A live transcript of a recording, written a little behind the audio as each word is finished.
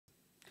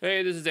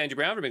Hey, this is Andrew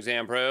Brown from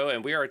Exam Pro,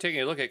 and we are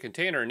taking a look at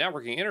Container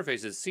Networking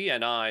Interfaces,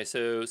 CNI.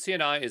 So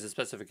CNI is a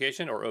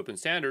specification or open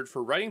standard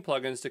for writing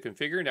plugins to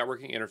configure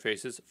networking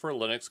interfaces for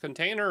Linux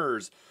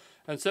containers.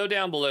 And so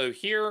down below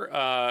here,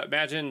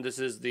 imagine this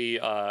is the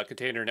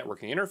Container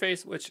Networking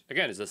Interface, which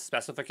again is a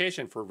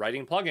specification for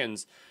writing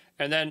plugins.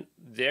 And then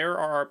there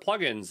are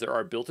plugins. There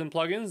are built-in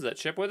plugins that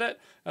ship with it,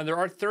 and there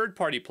are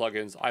third-party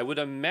plugins. I would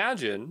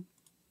imagine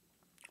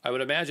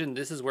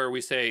this is where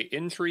we say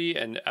in tree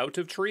and out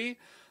of tree.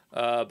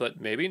 But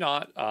maybe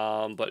not.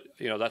 But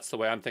that's the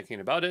way I'm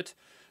thinking about it.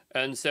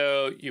 And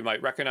so you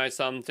might recognize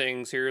some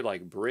things here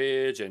like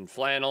Bridge and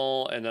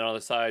Flannel. And then on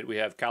the side, we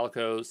have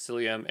Calico,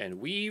 Cilium, and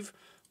Weave,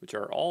 which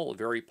are all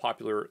very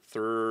popular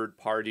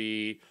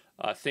third-party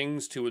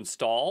things to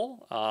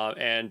install.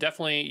 And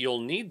definitely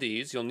you'll need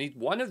these. You'll need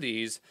one of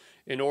these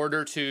in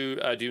order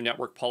to do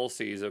network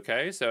policies,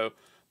 okay?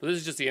 But this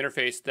is just the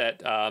interface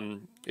that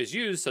is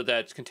used so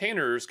that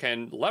containers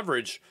can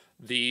leverage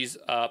these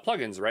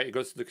plugins, right? It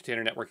goes through the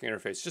container networking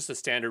interface, just a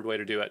standard way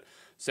to do it.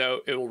 So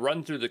it will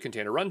run through the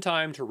container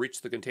runtime to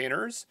reach the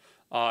containers.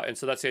 And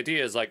so that's the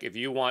idea is like if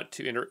you want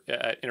to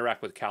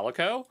interact with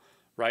Calico,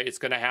 right, it's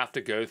going to have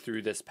to go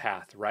through this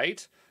path,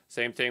 right?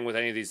 Same thing with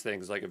any of these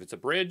things. Like if it's a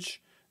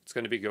bridge, it's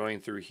going to be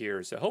going through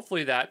here. So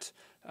hopefully that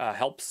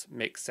helps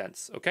make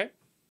sense, okay?